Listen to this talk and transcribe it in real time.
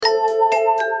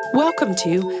Welcome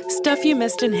to Stuff You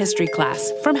Missed in History Class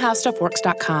from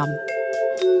HowStuffWorks.com.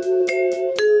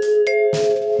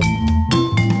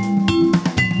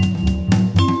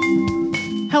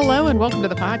 Hello and welcome to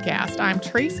the podcast. I'm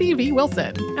Tracy V.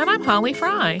 Wilson. And I'm Holly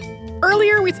Fry.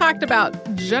 Earlier, we talked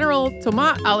about General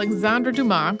Thomas Alexandre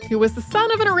Dumas, who was the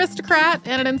son of an aristocrat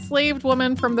and an enslaved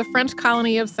woman from the French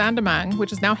colony of Saint-Domingue,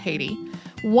 which is now Haiti.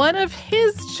 One of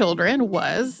his children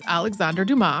was Alexandre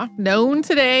Dumas, known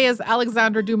today as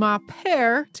Alexandre Dumas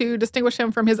Père, to distinguish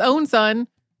him from his own son,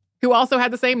 who also had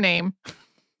the same name,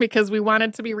 because we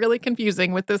wanted to be really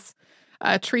confusing with this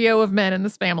trio of men in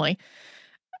this family.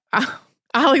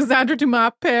 Alexandre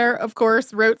Dumas Père, of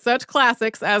course, wrote such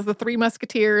classics as The Three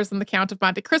Musketeers and The Count of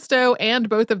Monte Cristo, and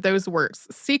both of those works,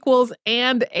 sequels,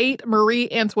 and 8 Marie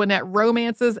Antoinette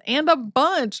romances, and a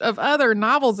bunch of other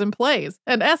novels and plays,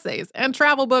 and essays, and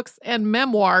travel books, and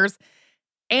memoirs,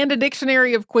 and a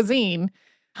dictionary of cuisine.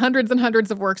 Hundreds and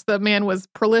hundreds of works. The man was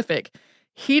prolific.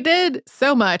 He did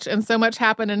so much, and so much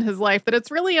happened in his life that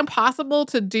it's really impossible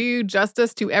to do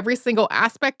justice to every single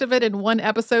aspect of it in one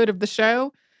episode of the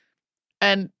show.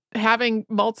 And having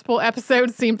multiple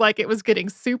episodes seemed like it was getting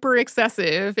super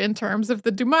excessive in terms of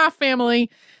the Dumas family.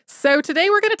 So today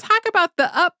we're going to talk about the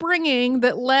upbringing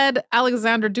that led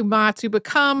Alexandre Dumas to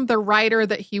become the writer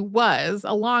that he was,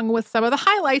 along with some of the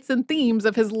highlights and themes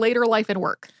of his later life and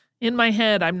work. In my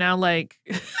head, I'm now like,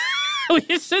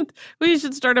 we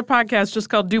should start a podcast just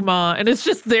called Dumas, and it's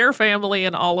just their family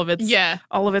and all of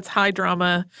its high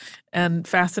drama and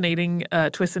fascinating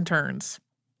twists and turns.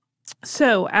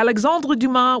 So, Alexandre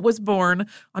Dumas was born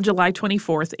on July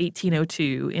 24th,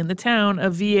 1802, in the town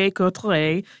of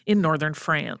Villers-Cotterêts in northern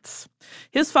France.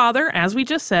 His father, as we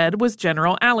just said, was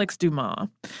General Alex Dumas.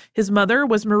 His mother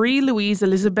was Marie-Louise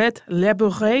Elisabeth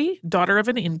Labouré, daughter of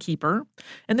an innkeeper,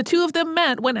 and the two of them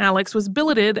met when Alex was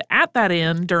billeted at that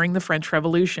inn during the French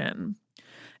Revolution.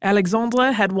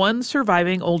 Alexandre had one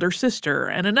surviving older sister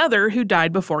and another who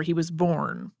died before he was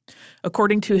born.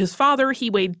 According to his father,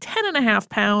 he weighed 10.5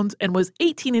 pounds and was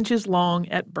 18 inches long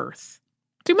at birth.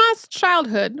 Dumas'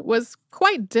 childhood was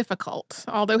quite difficult,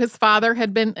 although his father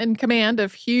had been in command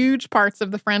of huge parts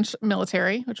of the French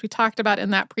military, which we talked about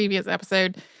in that previous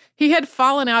episode. He had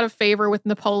fallen out of favor with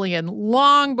Napoleon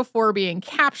long before being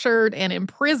captured and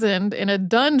imprisoned in a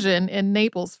dungeon in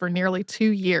Naples for nearly 2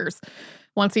 years.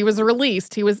 Once he was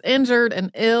released, he was injured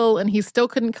and ill, and he still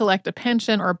couldn't collect a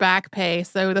pension or back pay,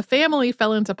 so the family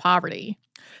fell into poverty.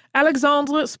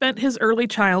 Alexandre spent his early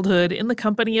childhood in the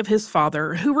company of his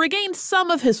father, who regained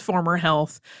some of his former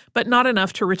health, but not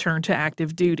enough to return to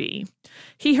active duty.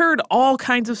 He heard all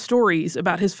kinds of stories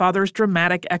about his father's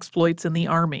dramatic exploits in the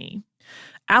army.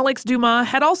 Alex Dumas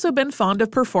had also been fond of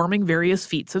performing various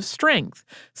feats of strength,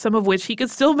 some of which he could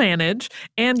still manage,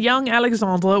 and young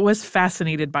Alexandre was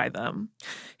fascinated by them.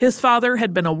 His father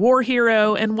had been a war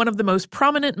hero and one of the most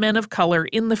prominent men of color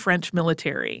in the French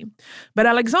military. But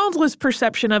Alexandre's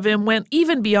perception of him went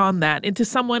even beyond that into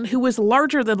someone who was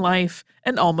larger than life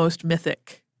and almost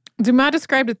mythic. Dumas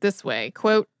described it this way,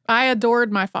 quote, "I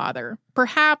adored my father.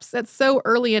 Perhaps at so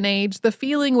early an age, the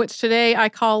feeling which today I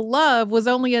call love was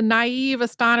only a naive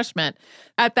astonishment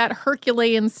at that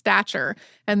Herculean stature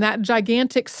and that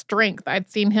gigantic strength I'd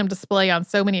seen him display on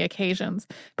so many occasions.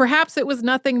 Perhaps it was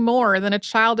nothing more than a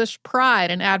childish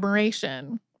pride and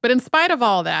admiration. But in spite of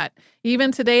all that,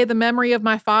 even today the memory of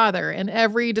my father in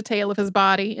every detail of his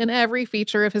body, in every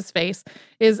feature of his face,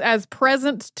 is as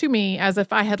present to me as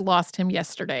if I had lost him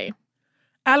yesterday."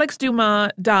 Alex Dumas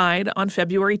died on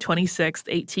February 26,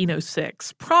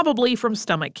 1806, probably from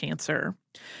stomach cancer.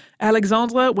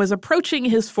 Alexandre was approaching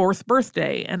his 4th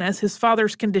birthday, and as his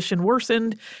father's condition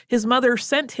worsened, his mother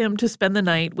sent him to spend the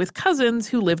night with cousins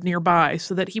who lived nearby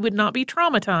so that he would not be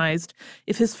traumatized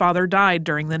if his father died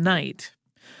during the night.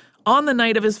 On the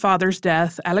night of his father's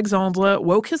death, Alexandre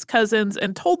woke his cousins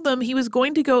and told them he was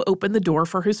going to go open the door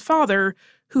for his father,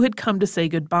 who had come to say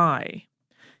goodbye.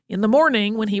 In the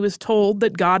morning, when he was told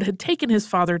that God had taken his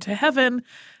father to heaven,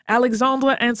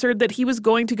 Alexandre answered that he was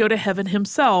going to go to heaven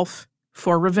himself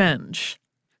for revenge.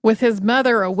 With his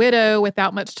mother a widow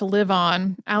without much to live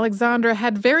on, Alexandre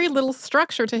had very little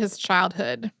structure to his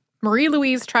childhood.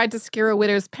 Marie-Louise tried to secure a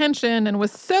widow's pension and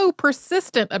was so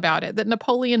persistent about it that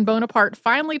Napoleon Bonaparte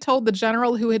finally told the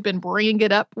general who had been bringing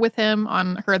it up with him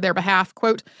on their behalf,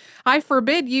 quote, "I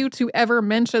forbid you to ever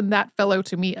mention that fellow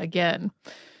to me again."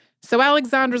 So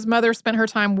Alexandre's mother spent her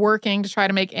time working to try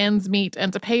to make ends meet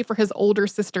and to pay for his older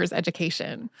sister's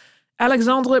education.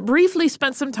 Alexandre briefly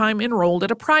spent some time enrolled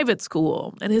at a private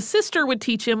school, and his sister would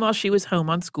teach him while she was home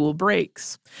on school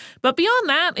breaks. But beyond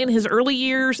that, in his early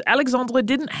years, Alexandre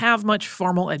didn't have much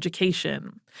formal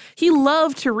education. He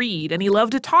loved to read, and he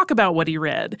loved to talk about what he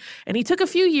read, and he took a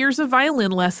few years of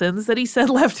violin lessons that he said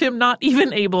left him not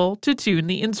even able to tune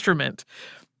the instrument.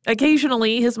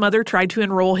 Occasionally, his mother tried to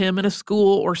enroll him in a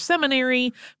school or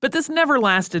seminary, but this never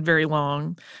lasted very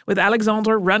long, with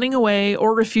Alexandre running away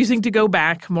or refusing to go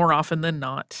back more often than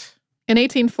not. In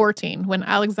 1814, when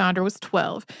Alexandre was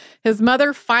 12, his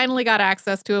mother finally got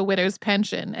access to a widow's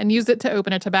pension and used it to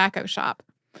open a tobacco shop.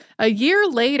 A year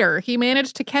later, he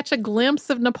managed to catch a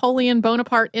glimpse of Napoleon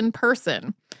Bonaparte in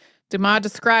person. Dumas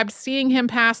described seeing him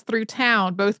pass through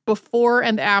town both before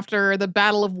and after the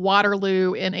Battle of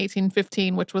Waterloo in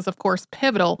 1815, which was, of course,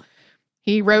 pivotal.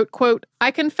 He wrote, quote,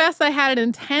 "I confess I had an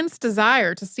intense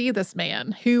desire to see this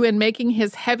man, who, in making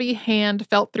his heavy hand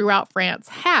felt throughout France,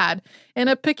 had, in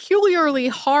a peculiarly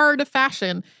hard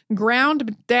fashion,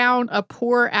 ground down a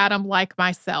poor atom like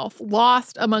myself,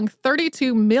 lost among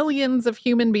 32 millions of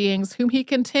human beings whom he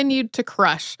continued to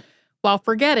crush, while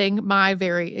forgetting my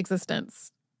very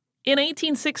existence." In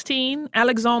 1816,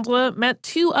 Alexandre met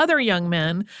two other young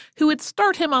men who would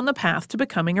start him on the path to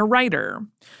becoming a writer.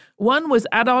 One was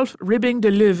Adolphe Ribbing de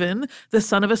Leuven, the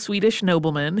son of a Swedish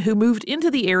nobleman who moved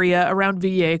into the area around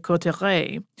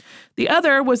Villers-Cotterêts. The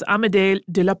other was Amédée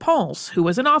de la Pons, who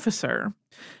was an officer.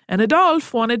 And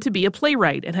Adolphe wanted to be a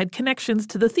playwright and had connections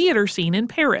to the theater scene in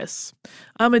Paris.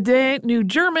 Amédée knew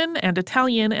German and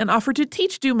Italian and offered to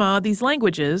teach Dumas these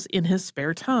languages in his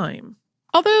spare time.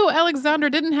 Although Alexandre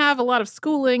didn't have a lot of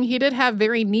schooling, he did have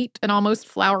very neat and almost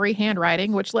flowery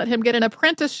handwriting, which let him get an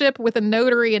apprenticeship with a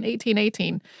notary in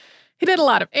 1818. He did a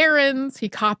lot of errands. He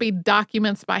copied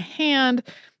documents by hand.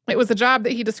 It was a job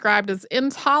that he described as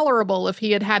intolerable if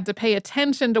he had had to pay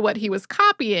attention to what he was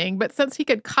copying, but since he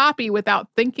could copy without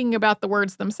thinking about the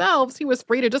words themselves, he was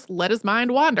free to just let his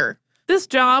mind wander. This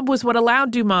job was what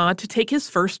allowed Dumas to take his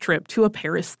first trip to a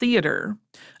Paris theater.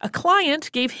 A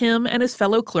client gave him and his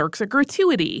fellow clerks a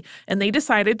gratuity, and they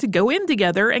decided to go in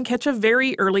together and catch a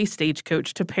very early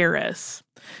stagecoach to Paris.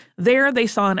 There, they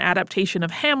saw an adaptation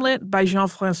of Hamlet by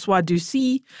Jean-François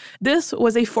Ducis. This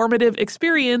was a formative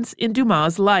experience in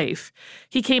Dumas' life.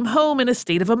 He came home in a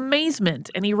state of amazement,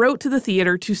 and he wrote to the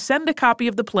theater to send a copy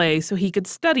of the play so he could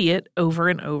study it over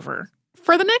and over.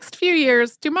 For the next few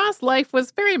years, Dumas' life was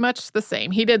very much the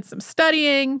same. He did some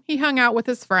studying, he hung out with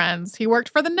his friends, he worked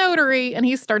for the notary, and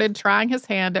he started trying his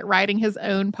hand at writing his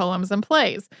own poems and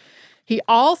plays. He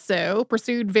also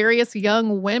pursued various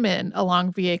young women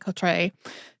along Villers-Cotterêts.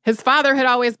 His father had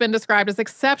always been described as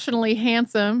exceptionally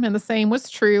handsome, and the same was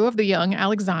true of the young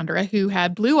Alexandre, who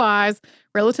had blue eyes,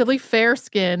 relatively fair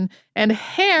skin, and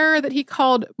hair that he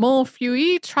called mon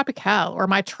feuille tropical, or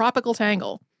my tropical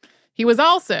tangle. He was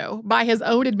also, by his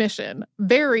own admission,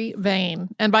 very vain,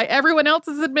 and by everyone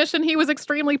else's admission, he was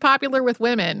extremely popular with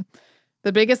women.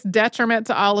 The biggest detriment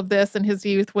to all of this in his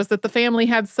youth was that the family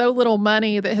had so little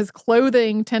money that his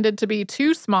clothing tended to be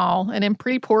too small and in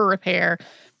pretty poor repair,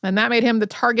 and that made him the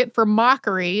target for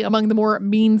mockery among the more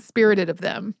mean-spirited of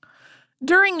them.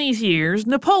 During these years,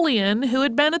 Napoleon, who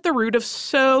had been at the root of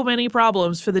so many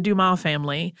problems for the Dumas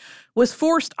family, was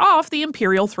forced off the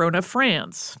imperial throne of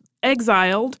France,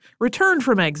 exiled, returned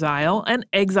from exile, and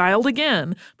exiled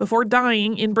again before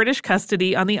dying in British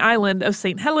custody on the island of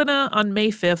St. Helena on May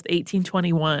 5th,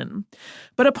 1821.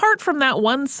 But apart from that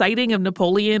one sighting of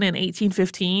Napoleon in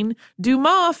 1815,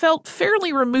 Dumas felt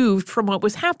fairly removed from what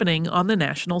was happening on the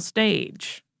national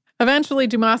stage. Eventually,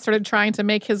 Dumas started trying to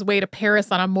make his way to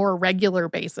Paris on a more regular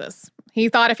basis. He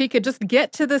thought if he could just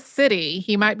get to the city,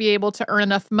 he might be able to earn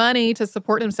enough money to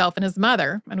support himself and his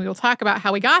mother. And we will talk about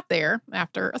how he got there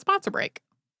after a sponsor break.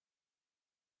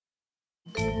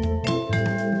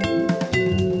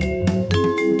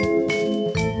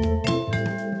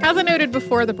 As I noted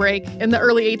before the break, in the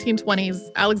early 1820s,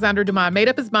 Alexandre Dumas made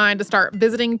up his mind to start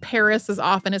visiting Paris as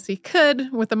often as he could,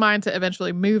 with the mind to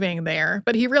eventually moving there.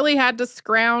 But he really had to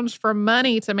scrounge for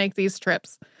money to make these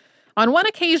trips. On one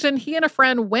occasion, he and a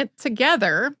friend went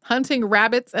together, hunting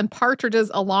rabbits and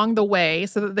partridges along the way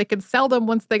so that they could sell them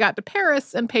once they got to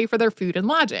Paris and pay for their food and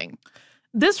lodging.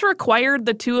 This required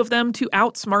the two of them to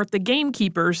outsmart the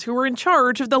gamekeepers who were in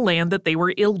charge of the land that they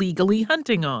were illegally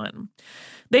hunting on.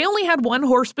 They only had one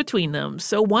horse between them,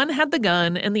 so one had the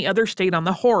gun and the other stayed on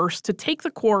the horse to take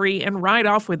the quarry and ride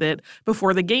off with it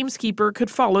before the gameskeeper could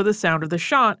follow the sound of the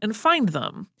shot and find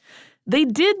them. They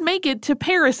did make it to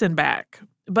Paris and back,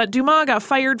 but Dumas got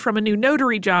fired from a new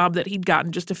notary job that he'd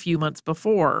gotten just a few months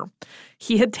before.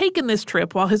 He had taken this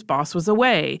trip while his boss was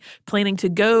away, planning to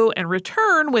go and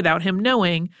return without him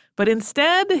knowing, but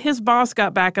instead, his boss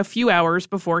got back a few hours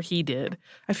before he did.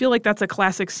 I feel like that's a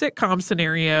classic sitcom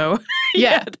scenario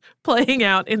playing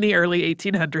out in the early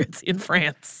 1800s in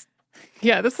France.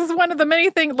 Yeah, this is one of the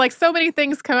many things, like so many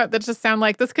things come up that just sound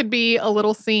like this could be a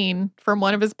little scene from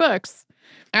one of his books.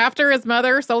 After his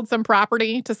mother sold some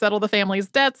property to settle the family's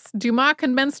debts, Dumas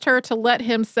convinced her to let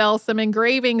him sell some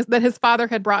engravings that his father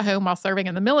had brought home while serving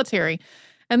in the military.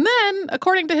 And then,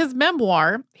 according to his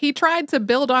memoir, he tried to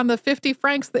build on the 50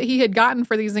 francs that he had gotten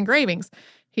for these engravings.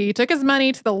 He took his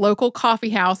money to the local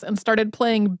coffee house and started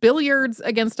playing billiards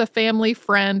against a family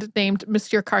friend named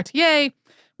Monsieur Cartier,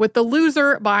 with the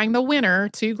loser buying the winner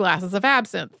 2 glasses of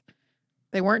absinthe.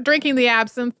 They weren't drinking the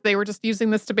absinthe, they were just using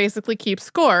this to basically keep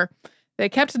score. They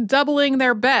kept doubling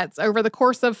their bets over the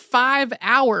course of 5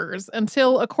 hours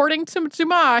until, according to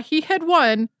Dumas, he had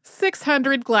won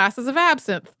 600 glasses of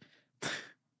absinthe.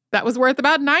 That was worth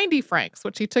about 90 francs,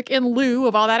 which he took in lieu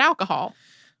of all that alcohol.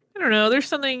 I don't know. There's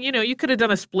something, you could have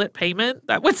done a split payment.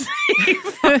 That would save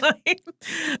fine.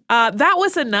 That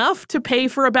was enough to pay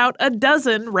for about a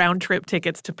dozen round-trip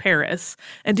tickets to Paris,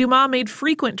 and Dumas made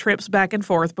frequent trips back and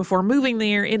forth before moving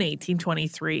there in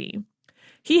 1823.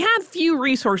 He had few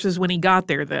resources when he got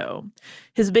there, though.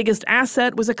 His biggest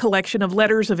asset was a collection of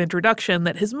letters of introduction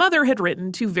that his mother had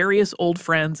written to various old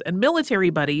friends and military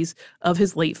buddies of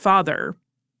his late father.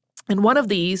 And one of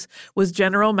these was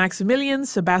General Maximilien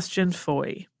Sebastian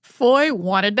Foy. Foy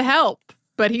wanted to help,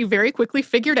 but he very quickly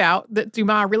figured out that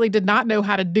Dumas really did not know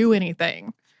how to do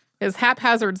anything. His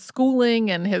haphazard schooling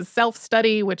and his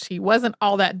self-study, which he wasn't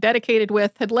all that dedicated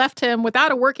with, had left him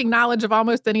without a working knowledge of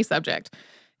almost any subject.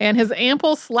 And his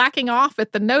ample slacking off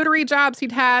at the notary jobs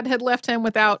he'd had left him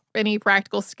without any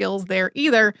practical skills there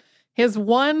either. His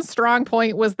one strong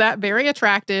point was that very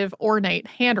attractive, ornate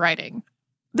handwriting.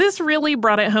 This really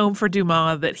brought it home for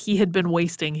Dumas that he had been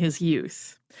wasting his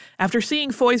youth. After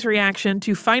seeing Foy's reaction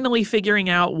to finally figuring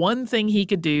out one thing he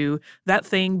could do, that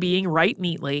thing being write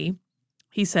neatly,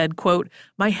 he said, quote,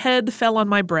 "My head fell on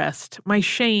my breast. My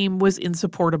shame was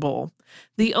insupportable.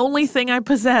 The only thing I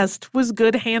possessed was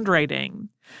good handwriting.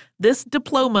 This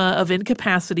diploma of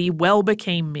incapacity well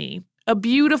became me. A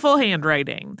beautiful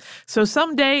handwriting. So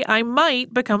someday I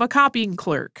might become a copying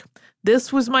clerk.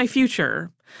 This was my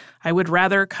future. I would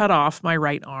rather cut off my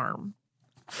right arm."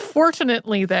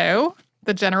 Fortunately, though,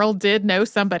 the general did know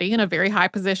somebody in a very high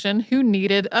position who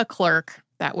needed a clerk.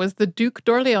 That was the Duc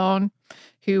d'Orléans,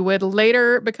 who would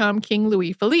later become King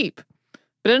Louis Philippe.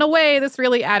 But in a way, this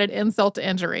really added insult to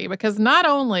injury, because not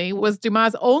only was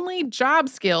Dumas' only job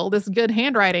skill this good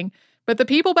handwriting, but the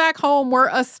people back home were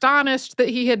astonished that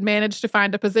he had managed to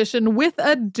find a position with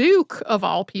a duke, of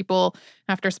all people,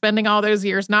 after spending all those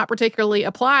years not particularly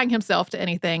applying himself to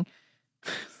anything.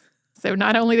 So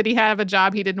not only did he have a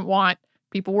job he didn't want,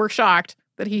 people were shocked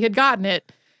that he had gotten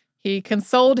it. He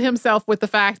consoled himself with the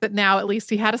fact that now at least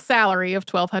he had a salary of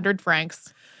 1,200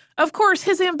 francs. Of course,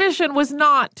 his ambition was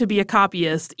not to be a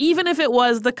copyist, even if it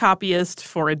was the copyist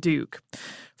for a duke.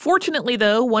 Fortunately,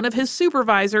 though, one of his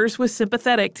supervisors was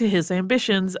sympathetic to his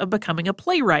ambitions of becoming a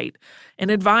playwright and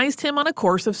advised him on a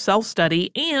course of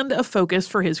self-study and a focus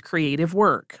for his creative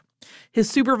work. His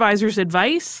supervisor's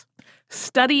advice?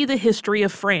 Study the history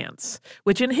of France,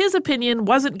 which in his opinion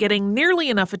wasn't getting nearly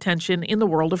enough attention in the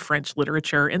world of French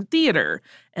literature and theater,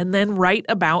 and then write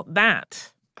about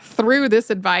that. Through this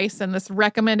advice and this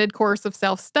recommended course of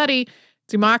self-study,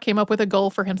 Dumas came up with a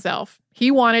goal for himself.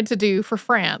 He wanted to do for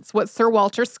France what Sir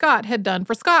Walter Scott had done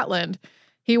for Scotland.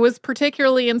 He was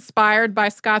particularly inspired by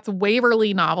Scott's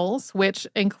Waverley novels, which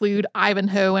include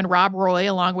Ivanhoe and Rob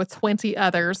Roy, along with 20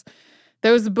 others.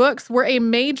 Those books were a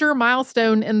major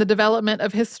milestone in the development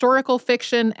of historical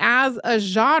fiction as a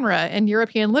genre in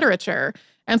European literature.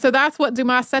 And so that's what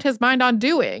Dumas set his mind on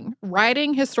doing,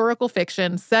 writing historical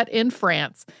fiction set in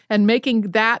France and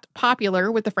making that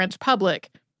popular with the French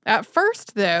public. At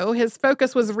first, though, his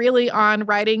focus was really on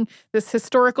writing this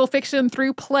historical fiction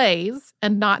through plays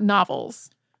and not novels.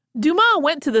 Dumas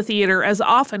went to the theater as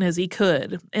often as he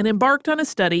could and embarked on a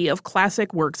study of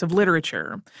classic works of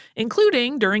literature,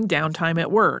 including during downtime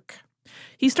at work.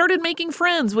 He started making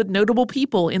friends with notable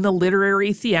people in the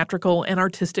literary, theatrical, and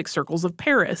artistic circles of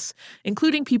Paris,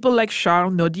 including people like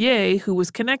Charles Nodier, who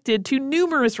was connected to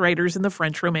numerous writers in the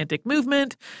French Romantic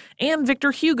movement, and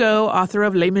Victor Hugo, author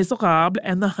of Les Miserables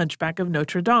and The Hunchback of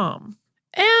Notre Dame.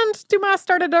 And Dumas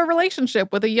started a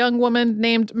relationship with a young woman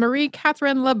named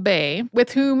Marie-Catherine Labbé,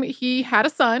 with whom he had a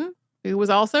son, who was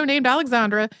also named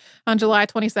Alexandre, on July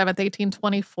 27,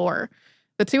 1824.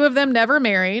 The two of them never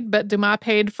married, but Dumas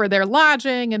paid for their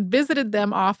lodging and visited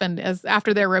them often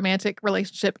after their romantic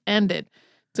relationship ended.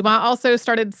 Dumas also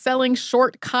started selling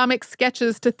short comic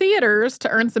sketches to theaters to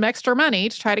earn some extra money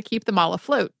to try to keep them all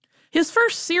afloat. His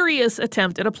first serious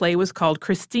attempt at a play was called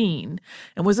Christine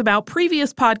and was about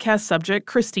previous podcast subject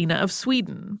Christina of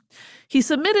Sweden. He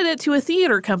submitted it to a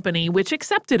theater company, which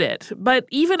accepted it, but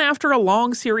even after a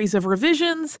long series of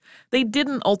revisions, they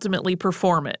didn't ultimately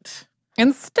perform it.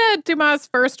 Instead, Dumas'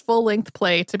 first full-length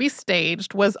play to be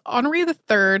staged was Henri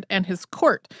III and His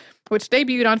Court, which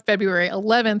debuted on February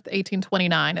 11th,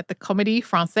 1829 at the Comédie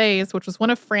Française, which was one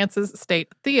of France's state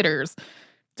theaters.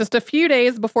 Just a few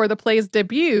days before the play's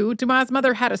debut, Dumas'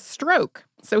 mother had a stroke,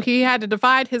 so he had to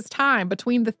divide his time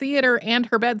between the theater and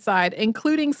her bedside,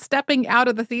 including stepping out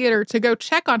of the theater to go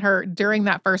check on her during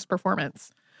that first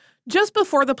performance. Just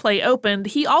before the play opened,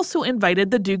 he also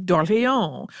invited the Duc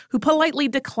d'Orléans, who politely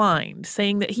declined,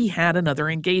 saying that he had another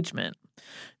engagement.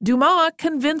 Dumas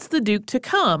convinced the Duke to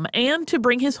come and to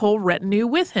bring his whole retinue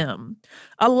with him.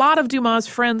 A lot of Dumas'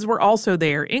 friends were also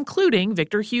there, including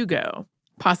Victor Hugo.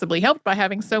 Possibly helped by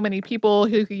having so many people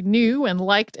who he knew and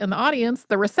liked in the audience,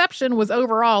 the reception was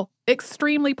overall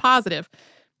extremely positive.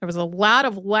 There was a lot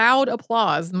of loud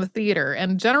applause in the theater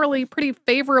and generally pretty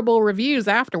favorable reviews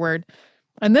afterward.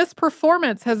 And this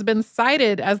performance has been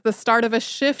cited as the start of a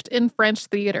shift in French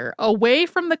theater, away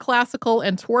from the classical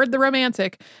and toward the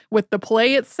romantic, with the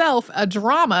play itself a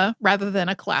drama rather than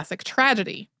a classic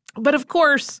tragedy. But of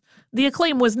course, the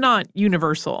acclaim was not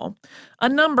universal. A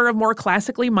number of more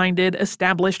classically minded,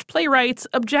 established playwrights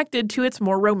objected to its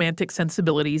more romantic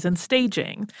sensibilities and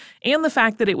staging, and the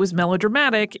fact that it was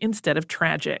melodramatic instead of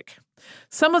tragic.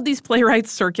 Some of these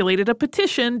playwrights circulated a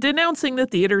petition denouncing the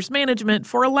theater's management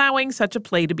for allowing such a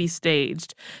play to be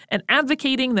staged, and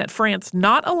advocating that France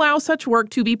not allow such work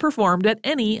to be performed at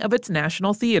any of its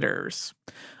national theaters.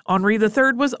 Henri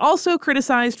III was also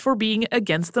criticized for being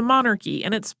against the monarchy,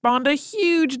 and it spawned a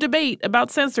huge debate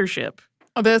about censorship.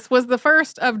 This was the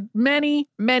first of many,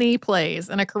 many plays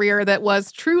in a career that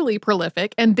was truly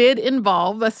prolific and did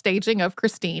involve a staging of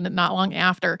Christine not long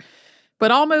after. But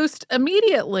almost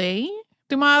immediately,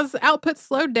 Dumas' output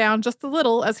slowed down just a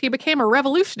little as he became a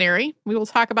revolutionary. We will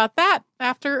talk about that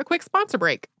after a quick sponsor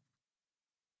break.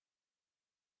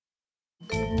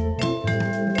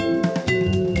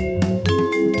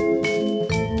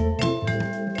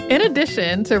 In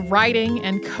addition to writing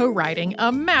and co-writing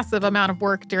a massive amount of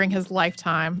work during his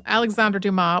lifetime, Alexandre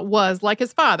Dumas was, like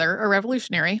his father, a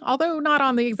revolutionary, although not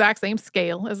on the exact same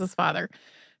scale as his father.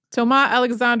 Thomas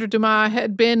Alexandre Dumas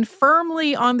had been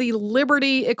firmly on the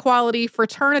liberty, equality,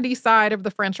 fraternity side of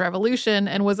the French Revolution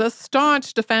and was a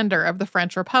staunch defender of the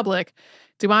French Republic.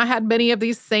 Dumas had many of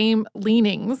these same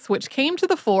leanings, which came to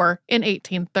the fore in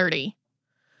 1830.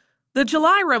 The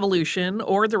July Revolution,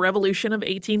 or the Revolution of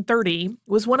 1830,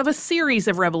 was one of a series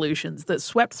of revolutions that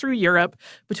swept through Europe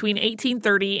between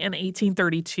 1830 and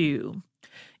 1832.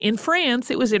 In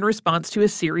France, it was in response to a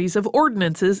series of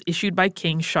ordinances issued by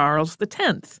King Charles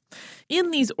X. In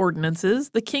these ordinances,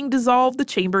 the king dissolved the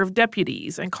Chamber of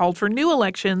Deputies and called for new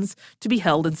elections to be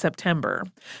held in September.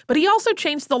 But he also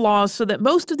changed the laws so that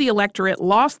most of the electorate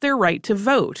lost their right to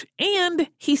vote, and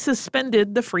he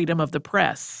suspended the freedom of the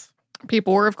press.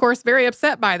 People were, of course, very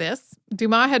upset by this.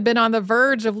 Dumas had been on the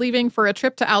verge of leaving for a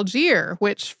trip to Algiers,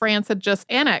 which France had just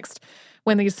annexed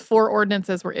when these 4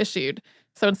 ordinances were issued.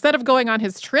 So instead of going on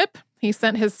his trip, he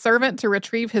sent his servant to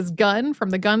retrieve his gun from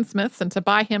the gunsmiths and to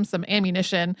buy him some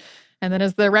ammunition. And then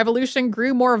as the revolution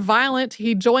grew more violent,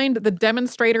 he joined the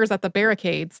demonstrators at the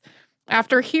barricades.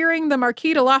 After hearing the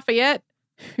Marquis de Lafayette,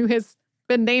 who has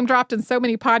been name-dropped in so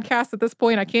many podcasts at this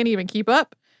point, I can't even keep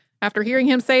up. After hearing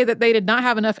him say that they did not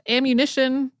have enough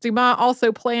ammunition, Dumas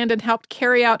also planned and helped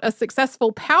carry out a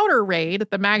successful powder raid at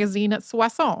the magazine at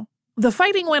Soissons. The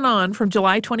fighting went on from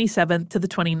July 27th to the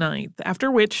 29th, after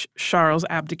which Charles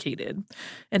abdicated.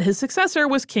 And his successor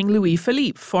was King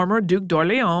Louis-Philippe, former Duc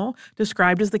d'Orléans,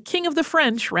 described as the King of the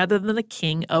French rather than the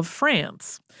King of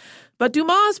France. But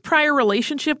Dumas' prior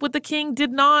relationship with the king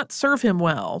did not serve him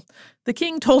well. The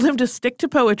king told him to stick to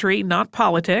poetry, not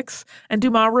politics, and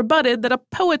Dumas rebutted that a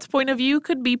poet's point of view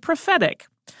could be prophetic.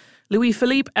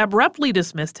 Louis-Philippe abruptly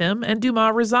dismissed him, and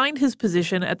Dumas resigned his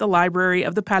position at the library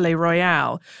of the Palais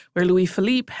Royal, where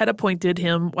Louis-Philippe had appointed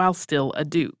him while still a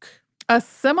duke. A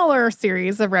similar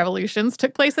series of revolutions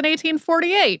took place in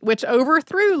 1848, which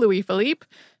overthrew Louis-Philippe.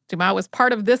 Dumas was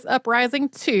part of this uprising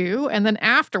too, and then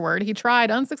afterward he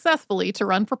tried unsuccessfully to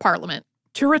run for parliament.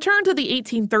 To return to the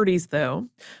 1830s, though,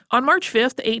 on March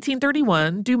 5th,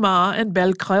 1831, Dumas and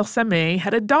Belle Claire Samé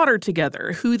had a daughter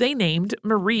together, who they named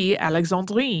Marie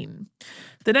Alexandrine.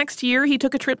 The next year, he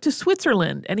took a trip to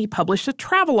Switzerland, and he published a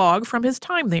travelogue from his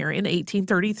time there in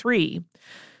 1833.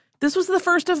 This was the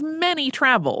first of many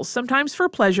travels, sometimes for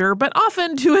pleasure, but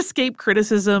often to escape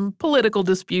criticism, political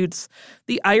disputes,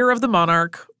 the ire of the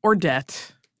monarch, or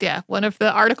debt. Yeah, one of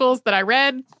the articles that I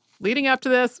read leading up to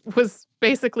this was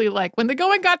basically like, when the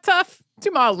going got tough,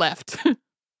 Dumas left.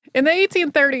 In the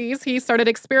 1830s, he started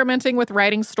experimenting with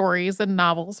writing stories and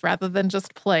novels rather than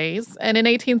just plays. And in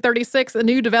 1836, a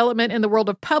new development in the world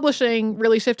of publishing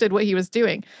really shifted what he was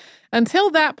doing. Until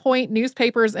that point,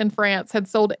 newspapers in France had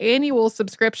sold annual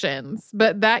subscriptions.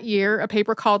 But that year, a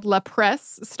paper called La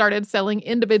Presse started selling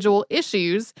individual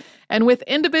issues. And with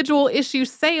individual issue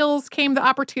sales came the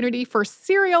opportunity for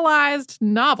serialized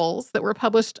novels that were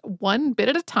published one bit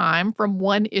at a time from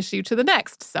one issue to the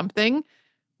next, something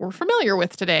we're familiar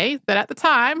with today that at the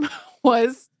time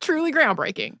was truly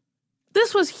groundbreaking.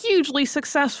 This was hugely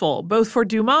successful, both for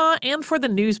Dumas and for the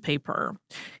newspaper.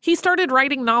 He started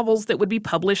writing novels that would be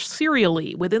published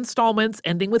serially, with installments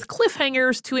ending with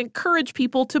cliffhangers to encourage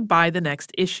people to buy the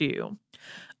next issue.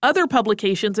 Other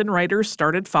publications and writers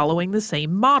started following the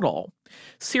same model.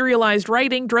 Serialized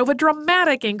writing drove a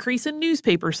dramatic increase in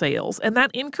newspaper sales, and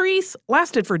that increase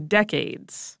lasted for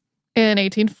decades. In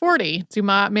 1840,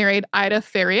 Dumas married Ida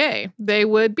Ferrier. They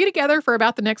would be together for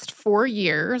about the next 4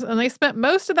 years, and they spent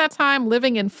most of that time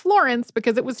living in Florence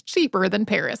because it was cheaper than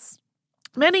Paris.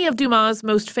 Many of Dumas'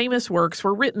 most famous works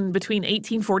were written between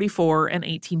 1844 and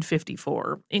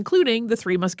 1854, including The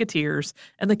Three Musketeers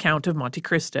and The Count of Monte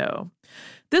Cristo.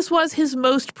 This was his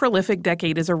most prolific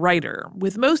decade as a writer,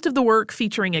 with most of the work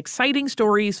featuring exciting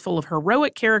stories full of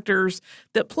heroic characters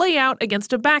that play out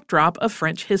against a backdrop of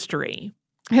French history.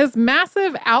 His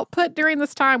massive output during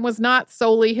this time was not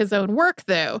solely his own work,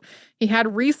 though. He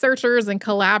had researchers and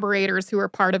collaborators who were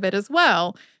part of it as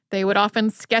well. They would often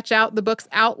sketch out the book's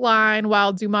outline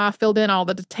while Dumas filled in all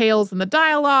the details in the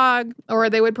dialogue, or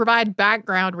they would provide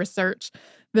background research.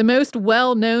 The most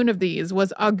well-known of these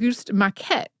was Auguste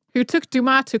Maquet, who took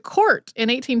Dumas to court in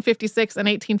 1856 and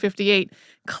 1858,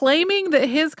 claiming that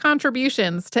his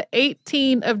contributions to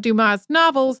 18 of Dumas'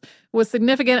 novels was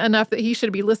significant enough that he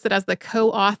should be listed as the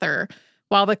co-author.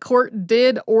 While the court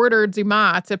did order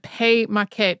Dumas to pay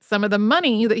Maquet some of the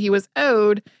money that he was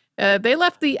owed, they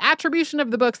left the attribution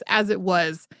of the books as it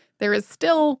was. There is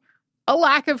still a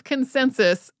lack of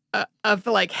consensus of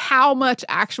how much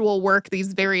actual work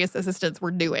these various assistants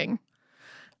were doing.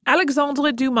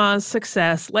 Alexandre Dumas'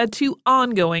 success led to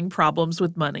ongoing problems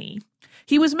with money.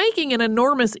 He was making an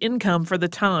enormous income for the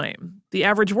time. The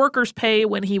average worker's pay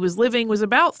when he was living was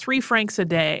about 3 francs a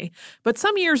day, but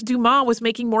some years Dumas was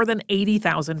making more than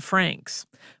 80,000 francs.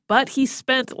 But he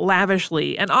spent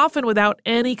lavishly and often without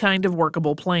any kind of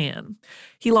workable plan.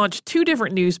 He launched 2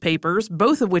 different newspapers,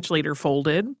 both of which later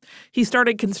folded. He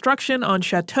started construction on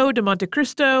Château de Monte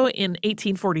Cristo in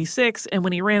 1846, and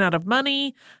when he ran out of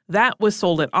money, that was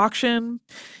sold at auction.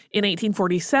 In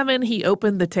 1847, he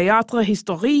opened the Théâtre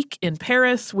Historique in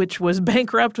Paris, which was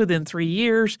bankrupt within 3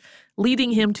 years,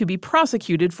 leading him to be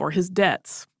prosecuted for his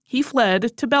debts. He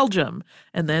fled to Belgium,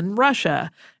 and then Russia,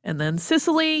 and then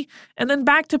Sicily, and then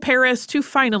back to Paris to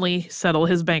finally settle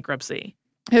his bankruptcy.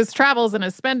 His travels and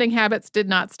his spending habits did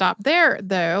not stop there,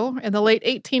 though. In the late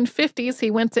 1850s, he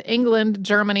went to England,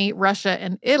 Germany, Russia,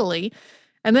 and Italy.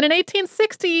 And then in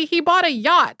 1860, he bought a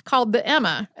yacht called the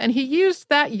Emma, and he used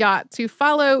that yacht to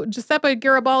follow Giuseppe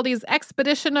Garibaldi's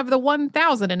expedition of the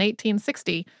 1000 in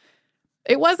 1860.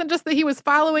 It wasn't just that he was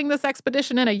following this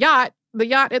expedition in a yacht. The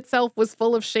yacht itself was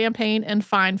full of champagne and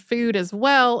fine food as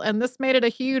well, and this made it a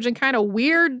huge and kind of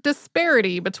weird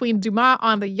disparity between Dumas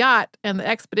on the yacht and the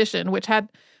expedition, which had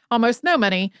almost no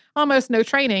money, almost no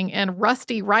training, and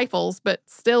rusty rifles, but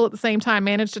still at the same time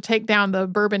managed to take down the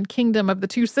Bourbon kingdom of the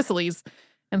Two Sicilies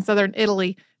in southern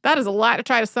Italy. That is a lot to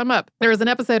try to sum up. There was an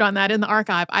episode on that in the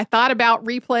archive. I thought about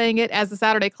replaying it as a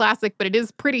Saturday classic, but it is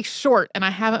pretty short, and I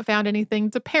haven't found anything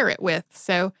to pair it with.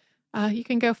 So you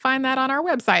can go find that on our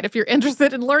website if you're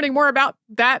interested in learning more about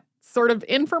that sort of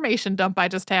information dump I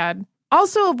just had.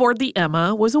 Also aboard the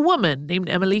Emma was a woman named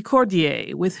Émilie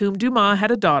Cordier, with whom Dumas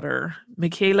had a daughter,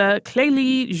 Michaela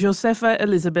Clélie Josepha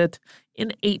Elizabeth, in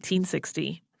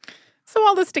 1860. So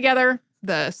all this together,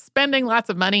 the spending lots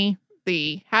of money,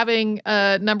 the having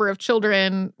a number of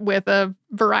children with a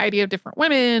variety of different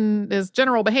women, his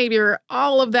general behavior,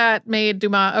 all of that made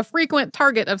Dumas a frequent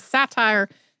target of satire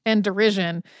and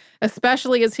derision.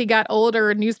 Especially as he got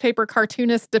older, newspaper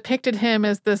cartoonists depicted him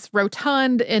as this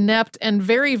rotund, inept, and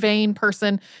very vain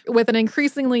person with an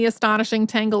increasingly astonishing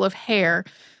tangle of hair.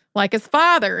 Like his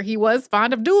father, he was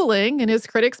fond of dueling, and his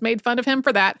critics made fun of him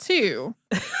for that, too.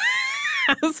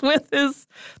 as with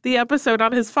the episode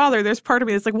on his father, there's part of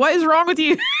me that's like, what is wrong with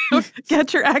you?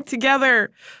 Get your act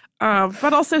together.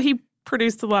 But also he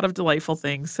produced a lot of delightful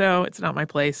things, so it's not my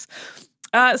place.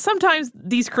 Sometimes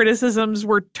these criticisms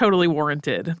were totally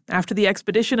warranted. After the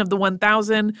expedition of the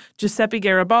 1000, Giuseppe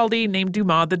Garibaldi named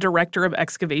Dumas the director of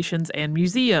excavations and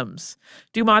museums.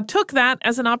 Dumas took that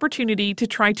as an opportunity to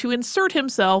try to insert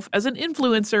himself as an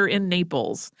influencer in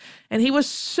Naples, and he was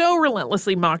so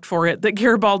relentlessly mocked for it that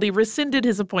Garibaldi rescinded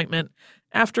his appointment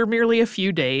after merely a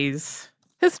few days.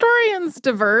 Historians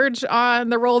diverge on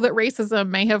the role that racism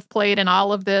may have played in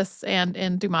all of this and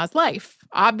in Dumas' life.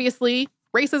 Obviously,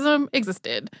 racism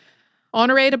existed.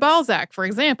 Honoré de Balzac, for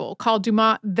example, called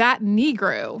Dumas that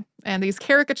Negro. And these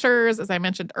caricatures, as I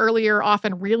mentioned earlier,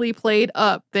 often really played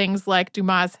up things like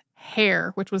Dumas'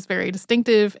 hair, which was very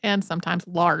distinctive and sometimes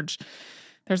large.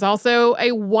 There's also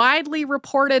a widely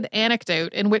reported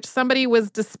anecdote in which somebody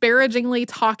was disparagingly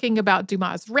talking about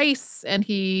Dumas' race, and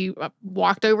he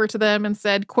walked over to them and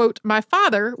said, quote, "My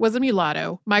father was a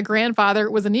mulatto, my grandfather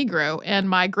was a Negro, and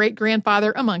my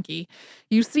great-grandfather a monkey.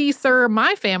 You see, sir,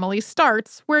 my family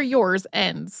starts where yours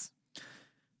ends."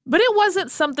 But it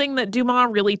wasn't something that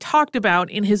Dumas really talked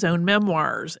about in his own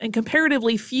memoirs, and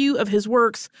comparatively few of his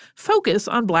works focus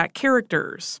on Black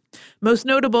characters. Most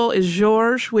notable is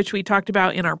Georges, which we talked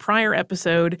about in our prior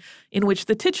episode, in which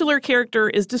the titular character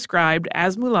is described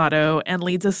as mulatto and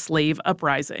leads a slave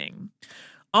uprising.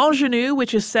 Ingenue,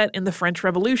 which is set in the French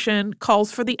Revolution,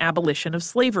 calls for the abolition of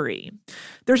slavery.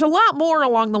 There's a lot more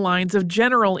along the lines of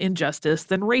general injustice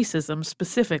than racism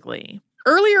specifically.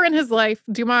 Earlier in his life,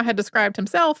 Dumas had described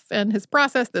himself and his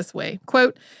process this way,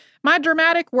 quote, "My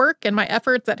dramatic work and my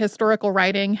efforts at historical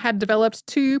writing had developed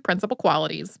two principal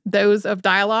qualities, those of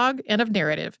dialogue and of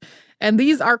narrative. And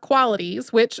these are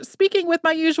qualities which, speaking with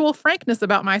my usual frankness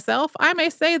about myself, I may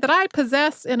say that I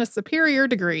possess in a superior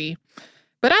degree.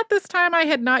 But at this time, I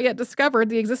had not yet discovered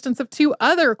the existence of two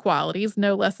other qualities,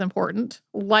 no less important,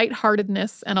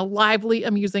 lightheartedness and a lively,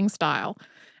 amusing style.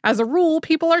 As a rule,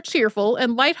 people are cheerful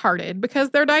and lighthearted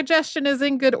because their digestion is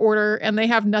in good order and they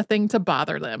have nothing to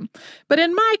bother them. But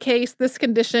in my case, this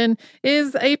condition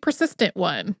is a persistent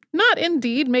one, not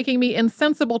indeed making me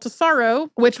insensible to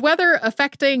sorrow, which whether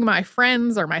affecting my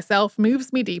friends or myself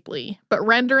moves me deeply, but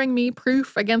rendering me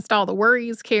proof against all the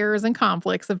worries, cares, and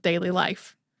conflicts of daily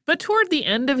life." But toward the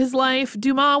end of his life,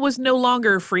 Dumas was no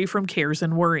longer free from cares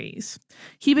and worries.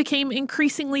 He became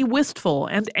increasingly wistful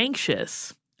and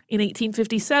anxious. In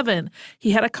 1857,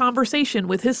 he had a conversation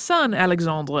with his son,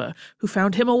 Alexandre, who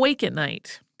found him awake at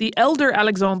night. The elder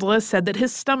Alexandre said that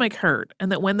his stomach hurt and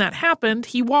that when that happened,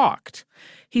 he walked.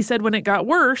 He said when it got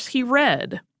worse, he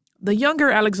read. The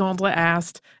younger Alexandre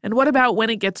asked, "And what about when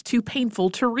it gets too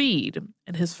painful to read?"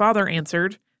 And his father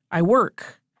answered, "I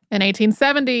work." In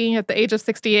 1870, at the age of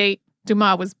 68,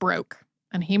 Dumas was broke,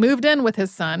 and he moved in with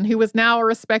his son, who was now a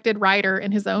respected writer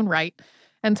in his own right,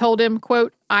 and told him,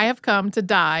 quote, "I have come to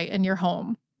die in your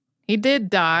home." He did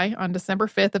die on December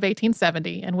 5th of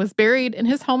 1870 and was buried in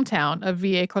his hometown of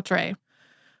Villers-Cotterêts.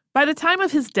 By the time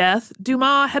of his death,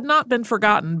 Dumas had not been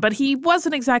forgotten, but he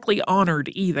wasn't exactly honored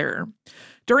either.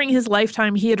 During his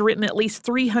lifetime, he had written at least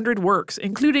 300 works,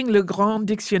 including Le Grand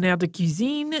Dictionnaire de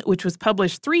Cuisine, which was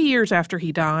published 3 years after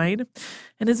he died.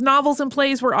 And his novels and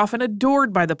plays were often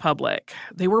adored by the public.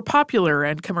 They were popular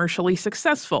and commercially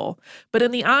successful, but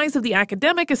in the eyes of the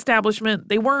academic establishment,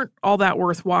 they weren't all that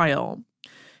worthwhile.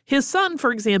 His son,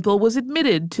 for example, was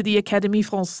admitted to the Académie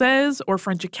Française, or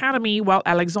French Academy, while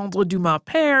Alexandre Dumas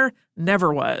Père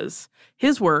never was.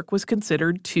 His work was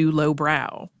considered too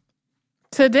lowbrow.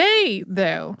 Today,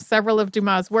 though, several of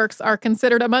Dumas' works are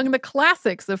considered among the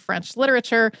classics of French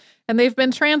literature, and they've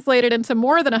been translated into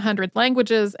more than 100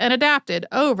 languages and adapted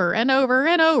over and over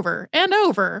and over and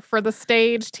over for the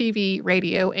stage, TV,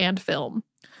 radio, and film.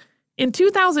 In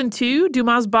 2002,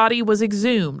 Dumas' body was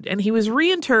exhumed, and he was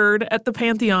reinterred at the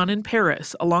Panthéon in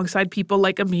Paris, alongside people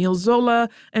like Émile Zola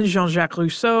and Jean-Jacques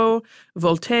Rousseau,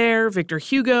 Voltaire, Victor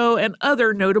Hugo, and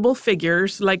other notable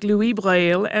figures like Louis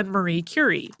Braille and Marie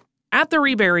Curie. At the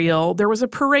reburial, there was a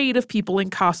parade of people in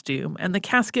costume, and the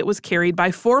casket was carried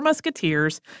by 4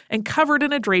 musketeers and covered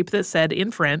in a drape that said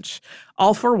in French,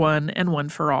 "All for one and one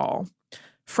for all."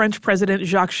 French President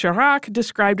Jacques Chirac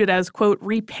described it as, quote,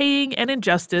 "repaying an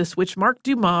injustice which marked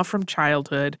Dumas from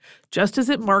childhood, just as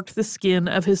it marked the skin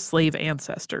of his slave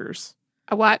ancestors."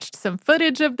 I watched some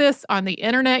footage of this on the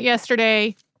internet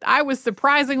yesterday. I was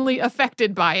surprisingly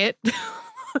affected by it.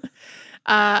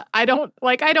 I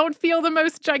don't feel the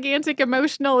most gigantic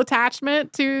emotional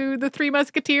attachment to the Three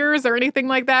Musketeers or anything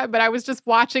like that, but I was just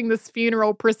watching this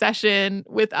funeral procession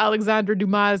with Alexandre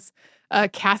Dumas'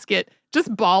 casket,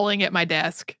 just bawling at my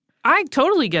desk. I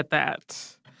totally get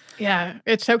that. Yeah,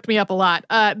 it choked me up a lot.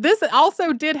 This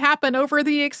also did happen over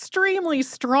the extremely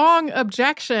strong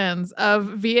objections of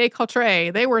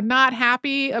Villers-Cotterêts. They were not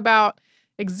happy about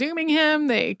exhuming him.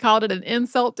 They called it an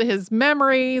insult to his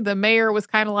memory. The mayor was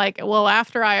kind of like, well,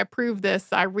 after I approved this,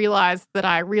 I realized that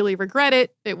I really regret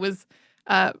it. It was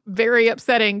very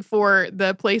upsetting for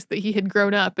the place that he had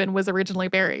grown up and was originally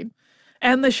buried.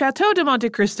 And the Chateau de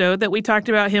Monte Cristo that we talked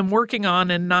about him working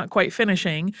on and not quite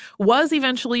finishing was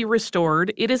eventually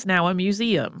restored. It is now a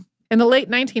museum. In the late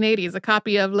 1980s, a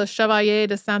copy of Le Chevalier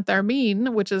de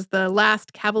Saint-Hermine, which is the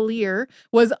last cavalier,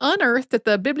 was unearthed at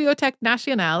the Bibliothèque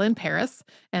Nationale in Paris,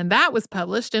 and that was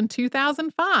published in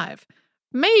 2005.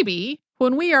 Maybe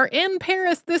when we are in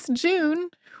Paris this June,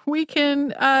 we can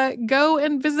go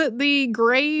and visit the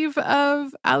grave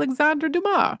of Alexandre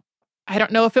Dumas. I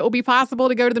don't know if it will be possible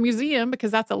to go to the museum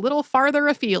because that's a little farther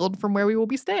afield from where we will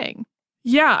be staying.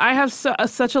 Yeah, I have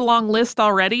such a long list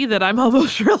already that I'm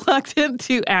almost reluctant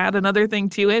to add another thing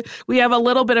to it. We have a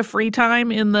little bit of free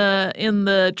time in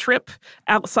the trip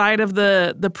outside of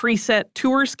the preset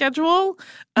tour schedule.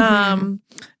 And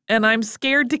I'm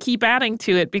scared to keep adding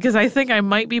to it because I think I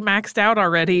might be maxed out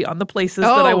already on the places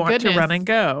that I want to run and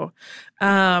go.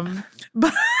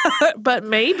 But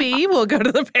maybe we'll go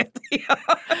to the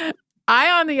Pantheon.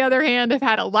 I, on the other hand, have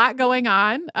had a lot going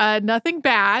on. Nothing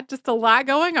bad, just a lot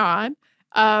going on.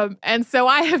 And so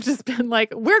I have just been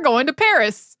like, we're going to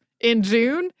Paris in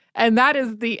June. And that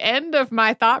is the end of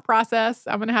my thought process.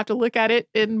 I'm going to have to look at it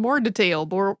in more detail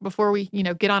before we,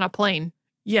 get on a plane.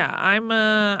 Yeah,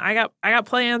 I got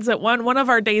plans at one of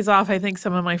our days off. I think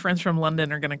some of my friends from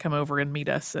London are going to come over and meet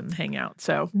us and hang out.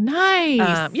 So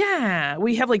nice. Yeah,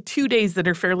 we have like 2 days that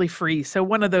are fairly free. So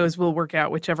one of those will work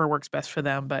out, whichever works best for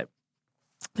them. But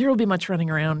there will be much running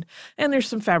around, and there's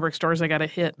some fabric stores I got to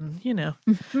hit, and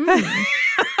Mm-hmm.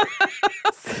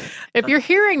 If you're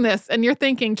hearing this and you're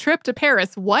thinking trip to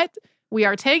Paris, what? We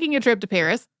are taking a trip to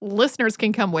Paris. Listeners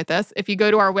can come with us. If you go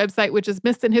to our website, which is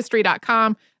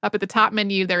missedinhistory.com, up at the top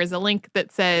menu, there is a link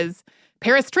that says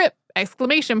Paris trip, !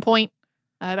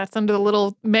 That's under the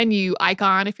little menu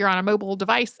icon if you're on a mobile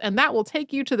device, and that will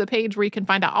take you to the page where you can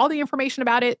find out all the information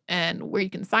about it and where you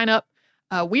can sign up.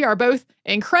 We are both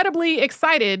incredibly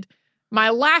excited.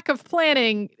 My lack of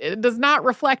planning does not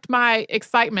reflect my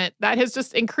excitement. That has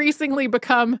just increasingly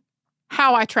become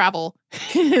how I travel,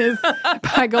 is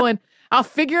by going, I'll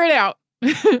figure it out.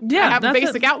 Yeah, I have a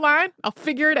basic outline. I'll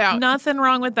figure it out. Nothing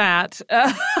wrong with that.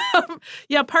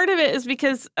 Yeah, part of it is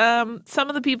because some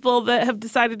of the people that have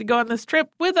decided to go on this trip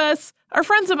with us are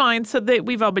friends of mine, so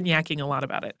we've all been yakking a lot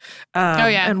about it.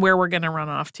 And where we're going to run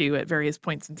off to at various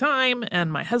points in time.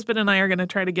 And my husband and I are going to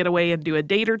try to get away and do a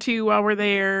date or two while we're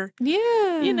there.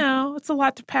 Yeah. It's a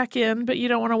lot to pack in, but you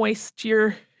don't want to waste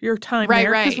your time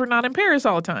there because we're not in Paris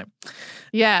all the time.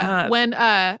 Yeah.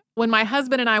 When my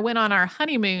husband and I went on our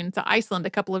honeymoon to Iceland a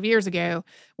couple of years ago,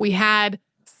 we had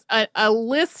a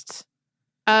list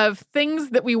of things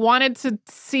that we wanted to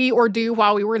see or do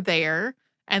while we were there.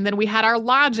 And then we had our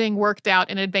lodging worked out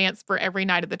in advance for every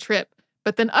night of the trip.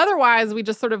 But then otherwise, we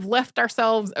just sort of left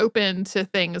ourselves open to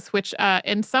things, which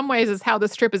in some ways is how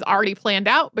this trip is already planned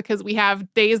out, because we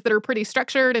have days that are pretty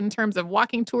structured in terms of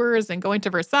walking tours and going to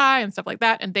Versailles and stuff like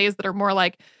that, and days that are more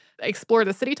like explore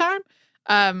the city time.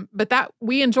 But that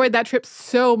we enjoyed that trip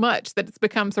so much that it's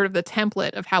become sort of the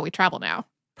template of how we travel now.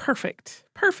 Perfect.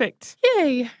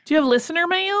 Yay. Do you have listener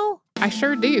mail? I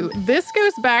sure do. This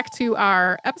goes back to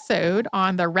our episode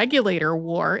on the Regulator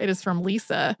War. It is from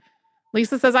Lisa.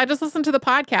 Lisa says, I just listened to the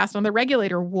podcast on the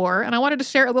Regulator War, and I wanted to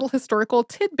share a little historical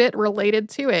tidbit related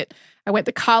to it. I went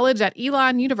to college at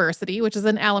Elon University, which is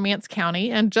in Alamance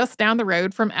County, and just down the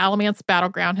road from Alamance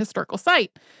Battleground Historical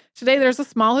Site. Today, there's a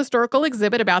small historical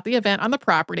exhibit about the event on the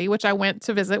property, which I went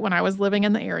to visit when I was living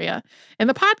in the area. In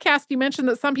the podcast, you mentioned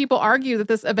that some people argue that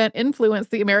this event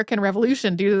influenced the American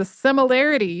Revolution due to the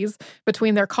similarities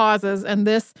between their causes, and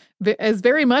this is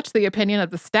very much the opinion of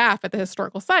the staff at the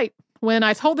historical site. When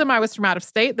I told them I was from out of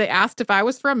state, they asked if I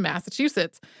was from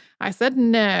Massachusetts. I said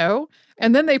no,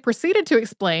 and then they proceeded to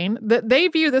explain that they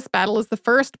view this battle as the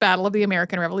first battle of the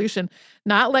American Revolution,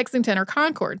 not Lexington or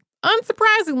Concord.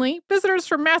 Unsurprisingly, visitors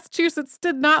from Massachusetts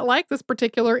did not like this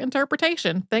particular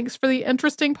interpretation. Thanks for the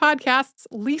interesting podcasts,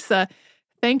 Lisa.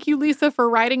 Thank you, Lisa, for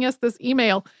writing us this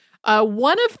email.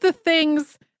 One of the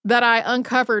things that I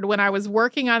uncovered when I was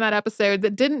working on that episode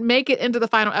that didn't make it into the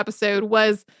final episode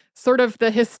was sort of the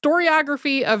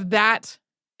historiography of that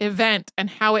event and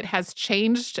how it has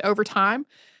changed over time.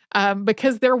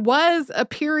 Because there was a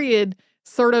period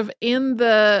sort of in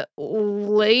the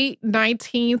late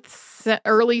 19th,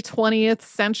 early 20th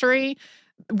century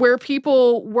where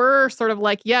people were sort of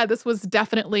like, yeah, this was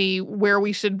definitely where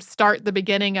we should start the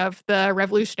beginning of the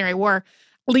Revolutionary War.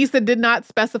 Lisa did not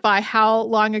specify how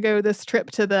long ago this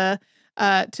trip to the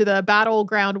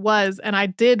battleground was, and I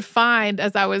did find,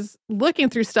 as I was looking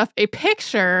through stuff, a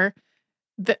picture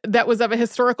that was of a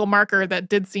historical marker that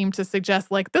did seem to suggest,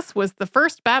 like, this was the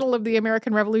first battle of the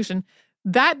American Revolution.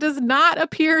 That does not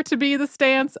appear to be the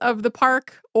stance of the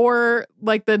park or,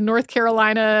 like, the North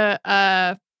Carolina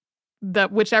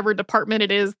whichever department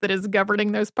it is that is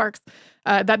governing those parks.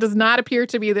 That does not appear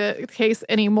to be the case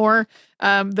anymore.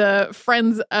 The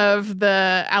Friends of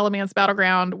the Alamance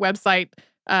Battleground website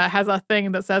has a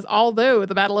thing that says, although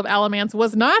the Battle of Alamance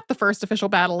was not the first official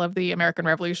battle of the American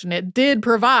Revolution, it did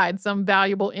provide some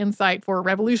valuable insight for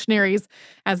revolutionaries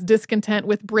as discontent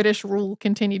with British rule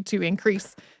continued to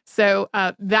increase. So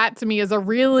that to me is a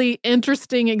really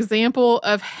interesting example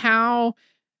of how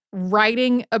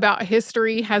writing about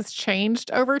history has changed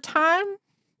over time,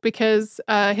 because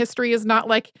history is not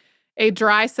like a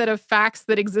dry set of facts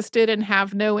that existed and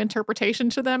have no interpretation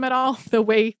to them at all. The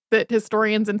way that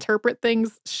historians interpret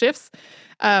things shifts.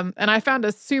 And I found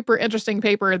a super interesting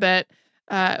paper that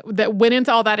went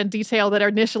into all that in detail that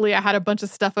initially I had a bunch of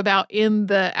stuff about in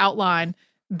the outline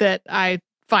that I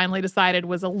finally decided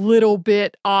was a little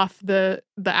bit off the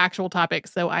actual topic.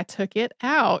 So I took it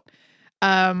out.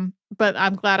 But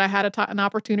I'm glad I had an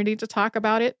opportunity to talk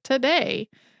about it today.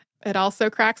 It also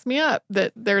cracks me up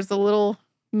that there's a little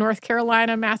North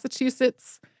Carolina,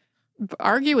 Massachusetts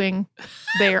arguing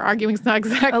there. Arguing is not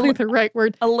exactly the right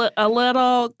word. A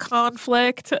little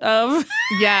conflict of,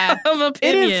 of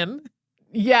opinion.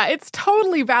 It's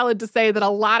totally valid to say that a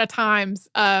lot of times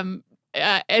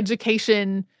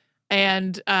education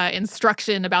and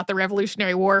instruction about the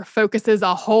Revolutionary War focuses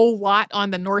a whole lot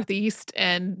on the Northeast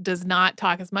and does not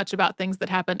talk as much about things that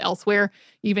happened elsewhere.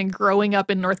 Even growing up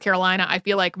in North Carolina, I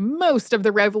feel like most of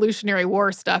the Revolutionary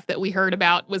War stuff that we heard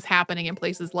about was happening in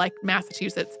places like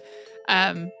Massachusetts.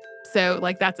 So,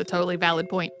 like, that's a totally valid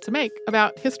point to make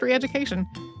about history education.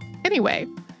 Anyway,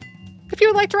 if you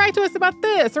would like to write to us about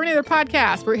this or any other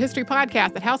podcast, we're at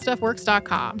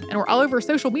historypodcast@howstuffworks.com. And we're all over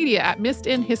social media at Missed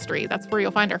in History. That's where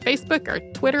you'll find our Facebook, our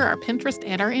Twitter, our Pinterest,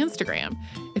 and our Instagram.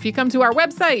 If you come to our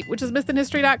website, which is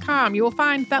missedinhistory.com, you will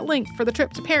find that link for the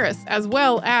trip to Paris, as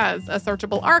well as a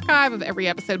searchable archive of every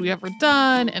episode we've ever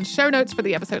done and show notes for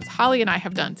the episodes Holly and I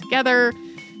have done together.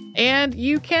 And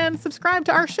you can subscribe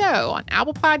to our show on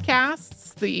Apple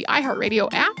Podcasts, the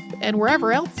iHeartRadio app, and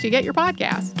wherever else you get your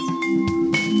podcasts.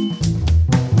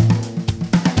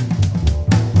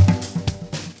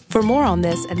 For more on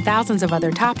this and thousands of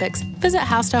other topics, visit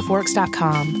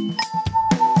howstuffworks.com.